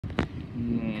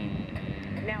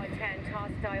Now at 10,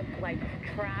 tossed up like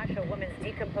trash, a woman's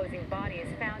decomposing body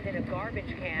is found in a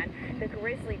garbage can. The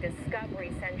grisly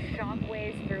discovery sends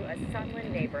shockwaves through a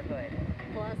Sunland neighborhood.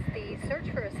 Plus, the search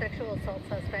for a sexual assault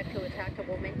suspect who attacked a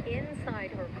woman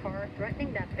inside her car,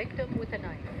 threatening that victim with a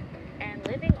knife. And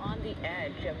living on the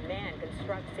edge, a man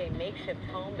constructs a makeshift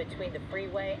home between the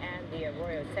freeway and the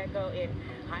Arroyo Seco in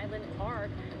Highland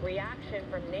Park. Reaction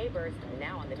from neighbors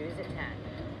now on the news at 10.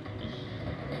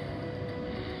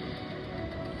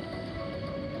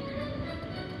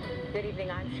 Good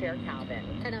evening, I'm Cher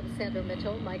Calvin. And I'm Sandra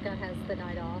Mitchell. Micah has the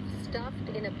night off. Stuffed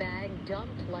in a bag,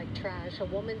 dumped like trash, a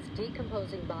woman's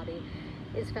decomposing body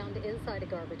is found inside a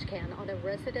garbage can on a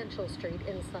residential street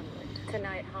in Sunland.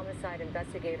 Tonight, homicide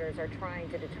investigators are trying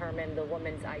to determine the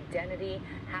woman's identity,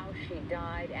 how she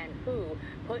died, and who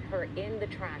put her in the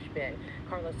trash bin.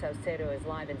 Carlos Salcedo is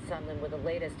live in Sunland with the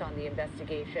latest on the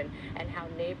investigation and how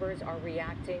neighbors are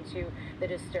reacting to the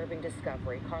disturbing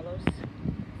discovery. Carlos?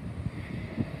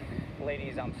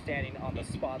 Ladies, I'm standing on the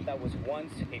spot that was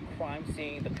once a crime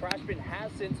scene. The trash bin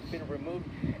has since been removed.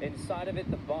 Inside of it,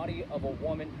 the body of a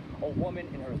woman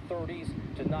in her 30s.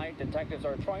 Tonight, detectives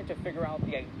are trying to figure out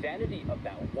the identity of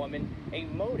that woman, a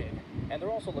motive, and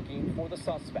they're also looking for the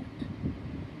suspect.